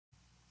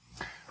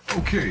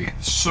Okay,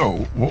 so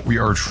what we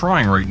are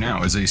trying right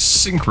now is a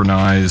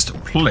synchronized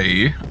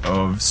play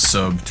of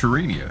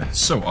Sub-Terrania.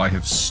 So I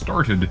have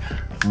started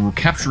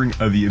capturing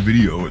the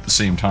video at the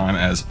same time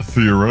as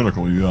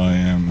theoretically I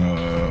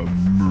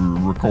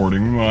am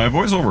recording my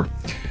voiceover.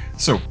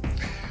 So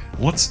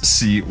let's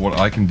see what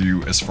I can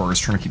do as far as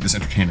trying to keep this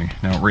entertaining.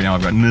 Now, right now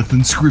I've got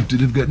nothing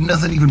scripted, I've got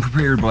nothing even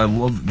prepared, but I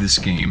love this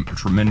game. A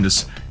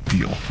tremendous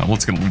deal. Now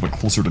let's get a little bit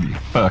closer to the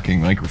fucking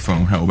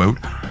microphone, how about?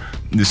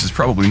 This is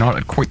probably not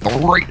at quite the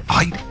right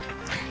height.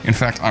 In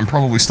fact, I'm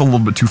probably still a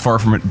little bit too far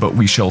from it, but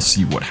we shall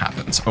see what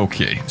happens.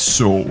 Okay,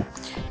 so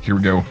here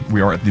we go.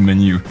 We are at the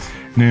menu.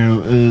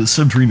 Now,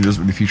 Sub-Terrania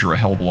doesn't really feature a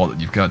hell of a lot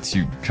that you've got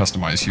to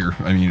customize here.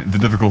 I mean, the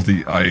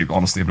difficulty, I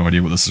honestly have no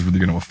idea what this is really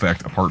going to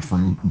affect, apart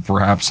from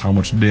perhaps how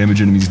much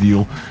damage enemies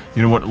deal.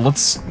 You know what,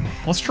 let's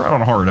try it on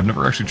hard. I've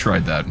never actually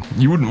tried that.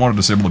 You wouldn't want to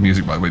disable the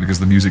music, by the way, because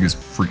the music is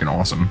freaking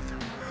awesome.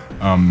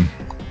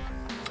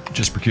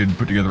 Jesper Kid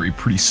put together a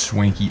pretty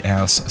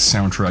swanky-ass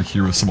soundtrack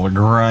here with some of the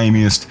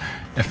grimiest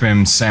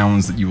FM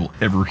sounds that you will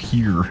ever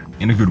hear,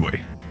 in a good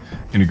way.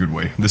 In a good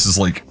way. This is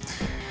like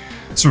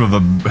sort of the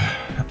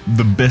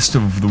best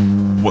of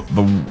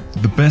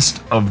the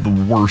best of the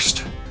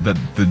worst that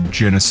the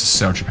Genesis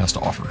soundchip has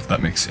to offer, if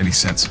that makes any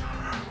sense.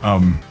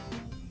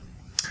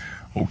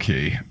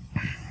 Okay.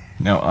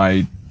 Now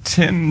I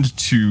tend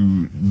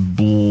to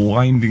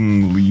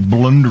blunderingly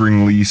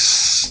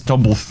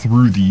stumble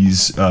through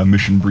these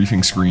mission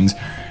briefing screens,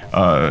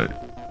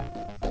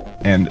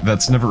 and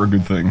that's never a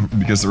good thing,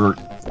 because there are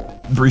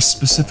very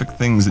specific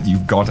things that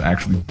you've got to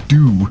actually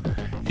do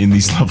in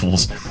these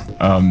levels,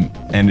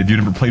 and if you've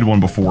never played one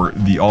before,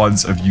 the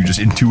odds of you just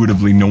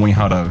intuitively knowing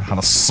how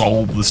to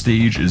solve the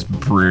stage is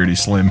pretty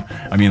slim.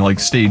 I mean, like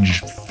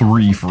stage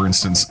 3, for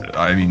instance,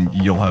 I mean,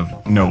 you'll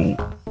have no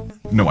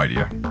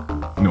idea.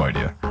 No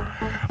idea.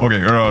 Okay,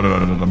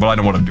 but I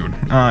know what I'm doing.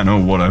 I know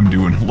what I'm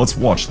doing. Let's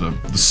watch the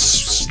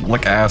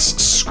slick-ass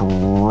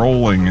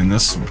scrolling in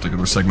this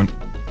particular segment.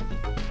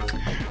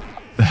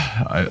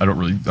 I don't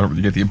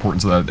really get the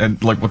importance of that.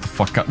 And like, what the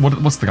fuck?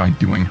 What's the guy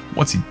doing?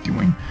 What's he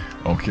doing?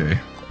 Okay.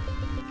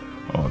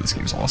 Oh, this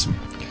game's awesome.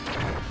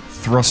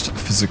 Thrust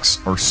physics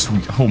are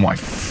sweet. Oh my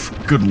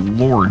good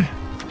lord.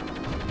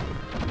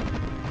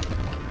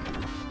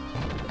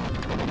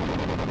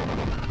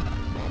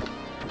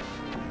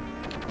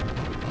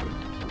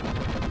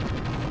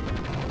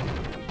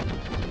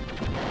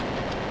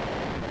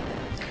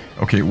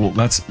 Okay, well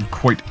that's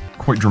quite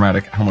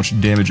dramatic how much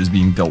damage is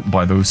being dealt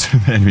by those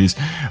enemies.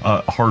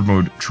 Hard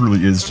mode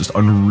truly is just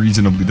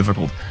unreasonably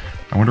difficult.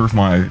 I wonder if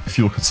my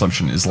fuel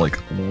consumption is like,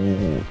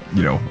 you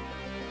know,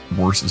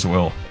 worse as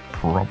well.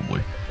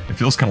 Probably. It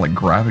feels kind of like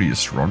gravity is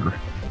stronger.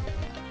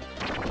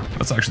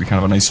 That's actually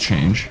kind of a nice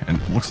change,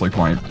 and it looks like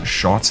my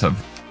shots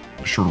have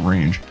a shorter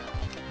range.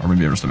 Or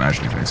maybe I'm just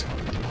imagining things.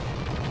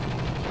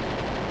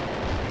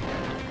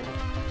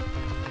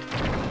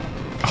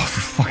 Oh,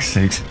 for fuck's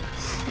sakes.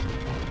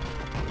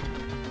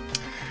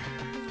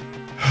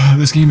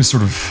 This game is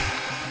sort of,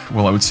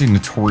 well, I would say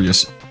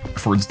notorious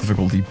for its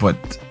difficulty, but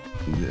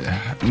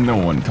no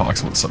one talks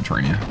about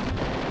Sub-Terrania.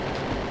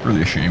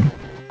 Really a shame.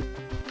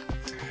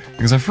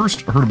 Because I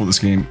first heard about this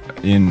game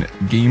in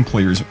Game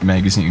Player's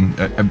magazine.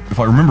 If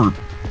I remember,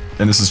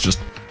 and this is just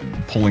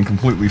pulling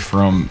completely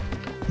from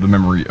the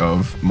memory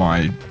of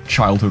my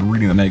childhood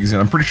reading the magazine,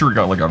 I'm pretty sure it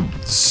got like a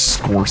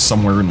score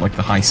somewhere in like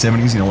the high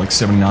 70s, you know, like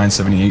 79,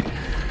 78.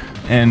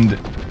 And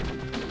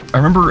I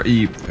remember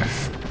a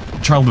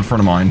childhood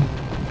friend of mine,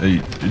 a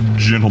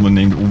gentleman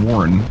named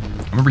Warren.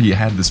 I remember he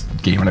had this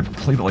game, and I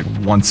played it like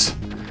once,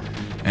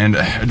 and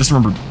I just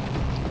remember,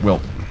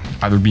 well,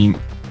 either being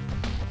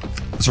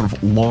sort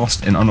of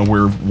lost and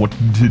unaware of what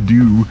to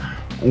do,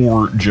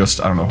 or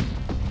just, I don't know,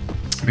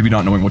 maybe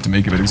not knowing what to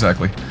make of it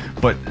exactly.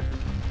 But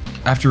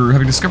after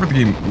having discovered the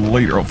game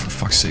later, oh, for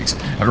fuck's sakes,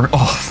 after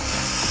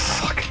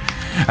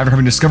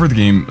having discovered the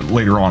game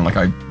later on, like,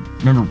 I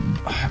remember,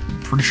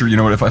 pretty sure, you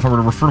know what, if I were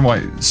to refer to my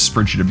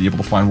spreadsheet, I'd be able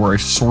to find where I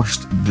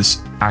sourced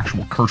this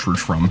actual cartridge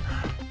from,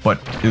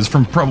 but it was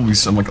from probably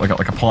some, like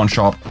a pawn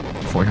shop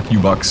for like a few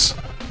bucks.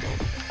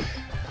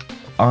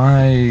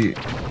 I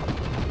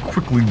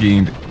quickly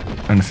gained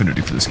an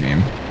affinity for this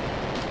game.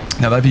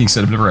 Now, that being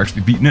said, I've never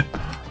actually beaten it,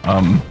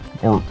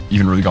 or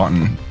even really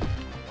gotten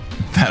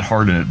that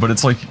hard in it, but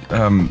it's like,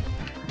 oh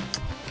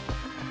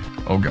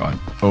god.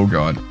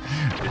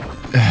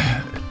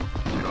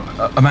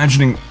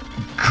 Imagining,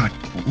 good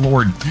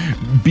lord,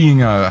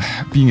 being a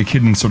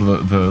kid in sort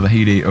of the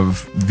heyday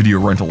of video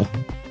rental,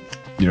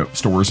 you know,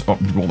 stores. Oh,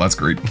 well, that's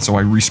great. So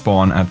I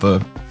respawn at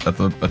the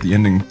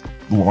ending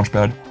launch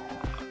pad.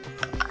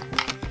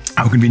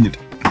 How convenient.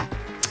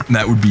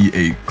 That would be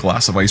a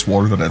glass of ice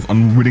water that I've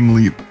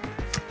unwittingly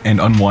and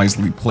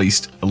unwisely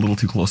placed a little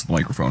too close to the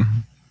microphone.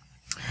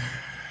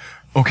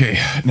 Okay,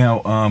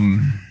 now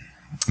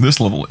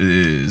this level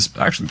is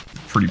actually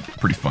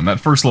pretty fun. That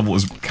first level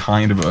is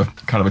kind of a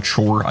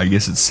chore. I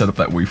guess it's set up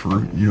that way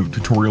for, you know,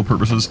 tutorial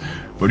purposes,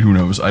 but who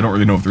knows? I don't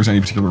really know if there's any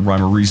particular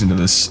rhyme or reason to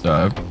this.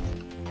 Oh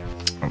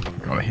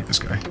god, I hate this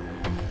guy.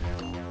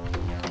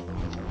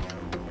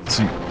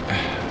 See,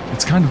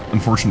 it's kind of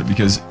unfortunate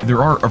because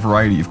there are a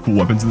variety of cool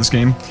weapons in this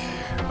game,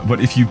 but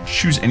if you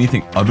choose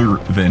anything other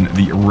than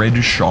the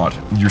red shot,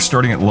 you're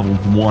starting at level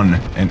 1,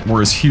 and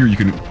whereas here you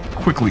can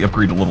quickly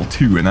upgrade to level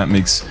 2, and that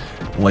makes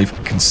life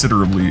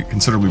considerably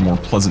more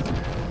pleasant.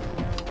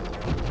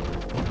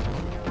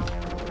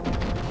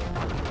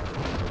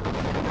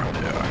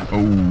 Yeah.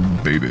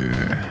 Oh, baby.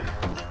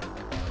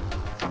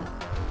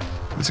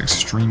 This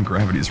extreme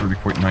gravity is really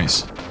quite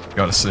nice,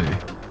 gotta say.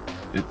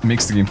 It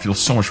makes the game feel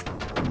so much,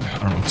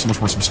 I don't know, so much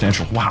more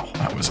substantial. Wow,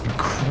 that was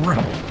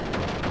incredible.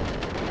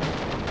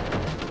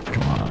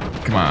 Come on,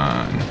 come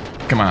on,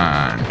 come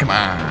on, come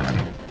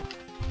on.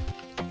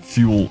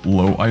 Fuel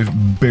low.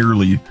 I've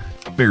barely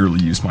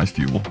used my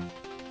fuel.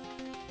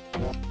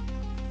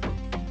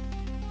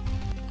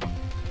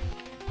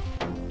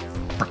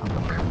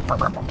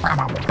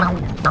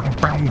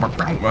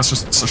 That's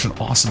just such an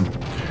awesome,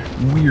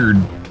 weird,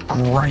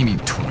 grimy,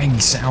 twangy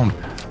sound.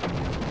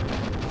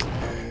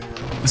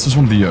 This was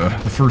one of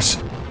the first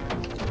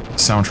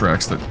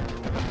soundtracks that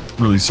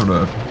really sort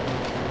of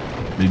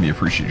made me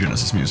appreciate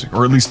Genesis music,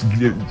 or at least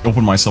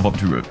open myself up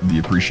to the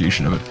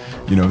appreciation of it.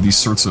 You know, these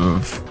sorts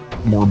of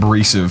more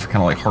abrasive, kind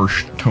of like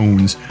harsh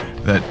tones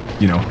that,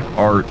 you know,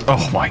 are,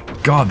 oh my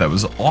god, that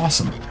was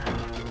awesome.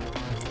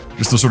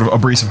 Just those sort of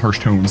abrasive, harsh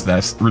tones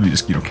that really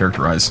just, you know,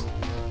 characterize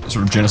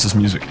sort of Genesis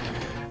music.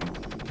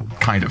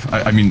 Kind of.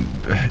 I mean,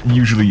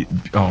 usually,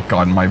 oh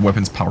god, my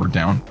weapon's powered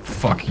down.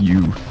 Fuck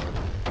you.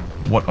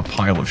 What a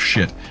pile of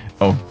shit.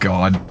 Oh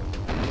god.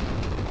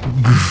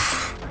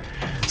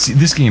 See,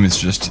 this game is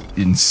just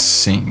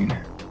insane.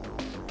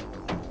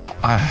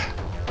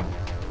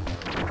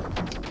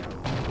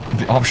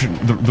 The option,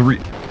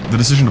 the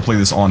decision to play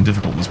this on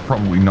difficult was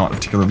probably not a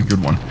particularly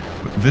good one,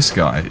 but this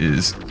guy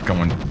is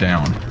going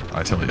down,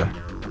 I tell ya.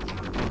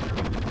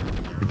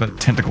 Get that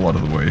tentacle out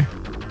of the way.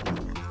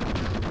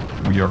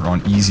 We are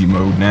on easy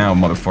mode now,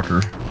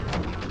 motherfucker.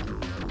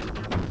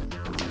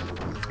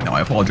 Now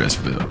I apologize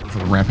for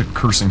the rampant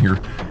cursing here.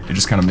 It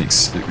just kind of makes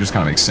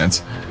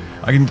sense.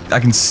 I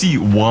can see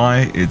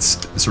why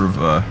it's sort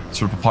of a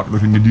popular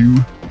thing to do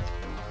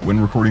when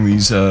recording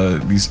these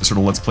sort of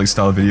Let's Play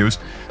style videos.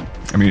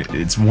 I mean,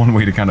 it's one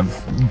way to kind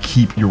of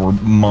keep your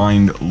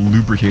mind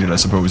lubricated, I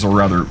suppose, or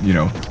rather, you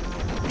know,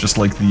 just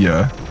like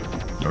the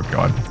oh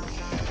god.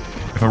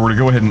 If I were to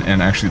go ahead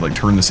and actually like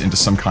turn this into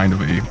some kind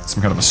of a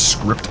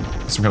script,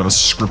 some kind of a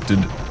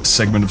scripted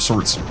segment of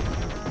sorts,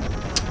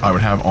 I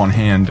would have on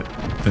hand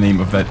the name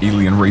of that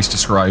alien race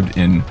described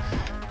in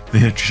The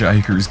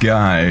Hitchhiker's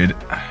Guide.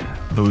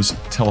 Those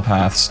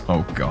telepaths.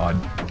 Oh god.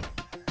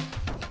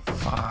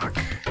 Fuck.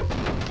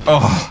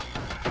 Oh.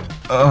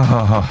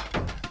 Ugh.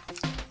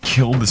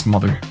 Kill this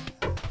mother.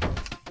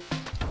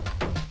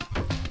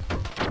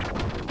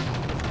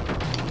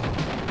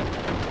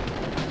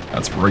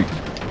 That's right.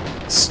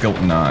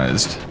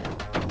 Skeletonized.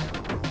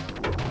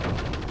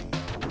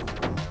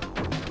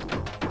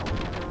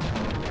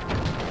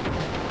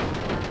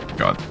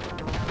 God.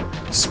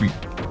 Sweet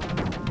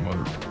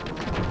mother.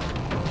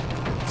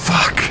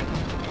 Fuck!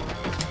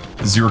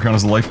 Zero count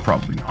as a life?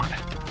 Probably not.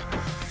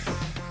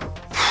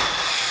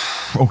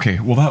 Okay,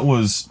 well that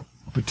was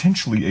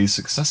potentially a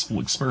successful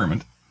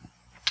experiment.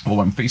 Well,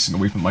 I'm facing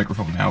away from the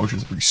microphone now, which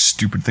is a pretty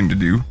stupid thing to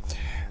do.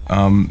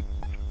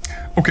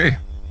 Okay,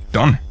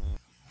 done.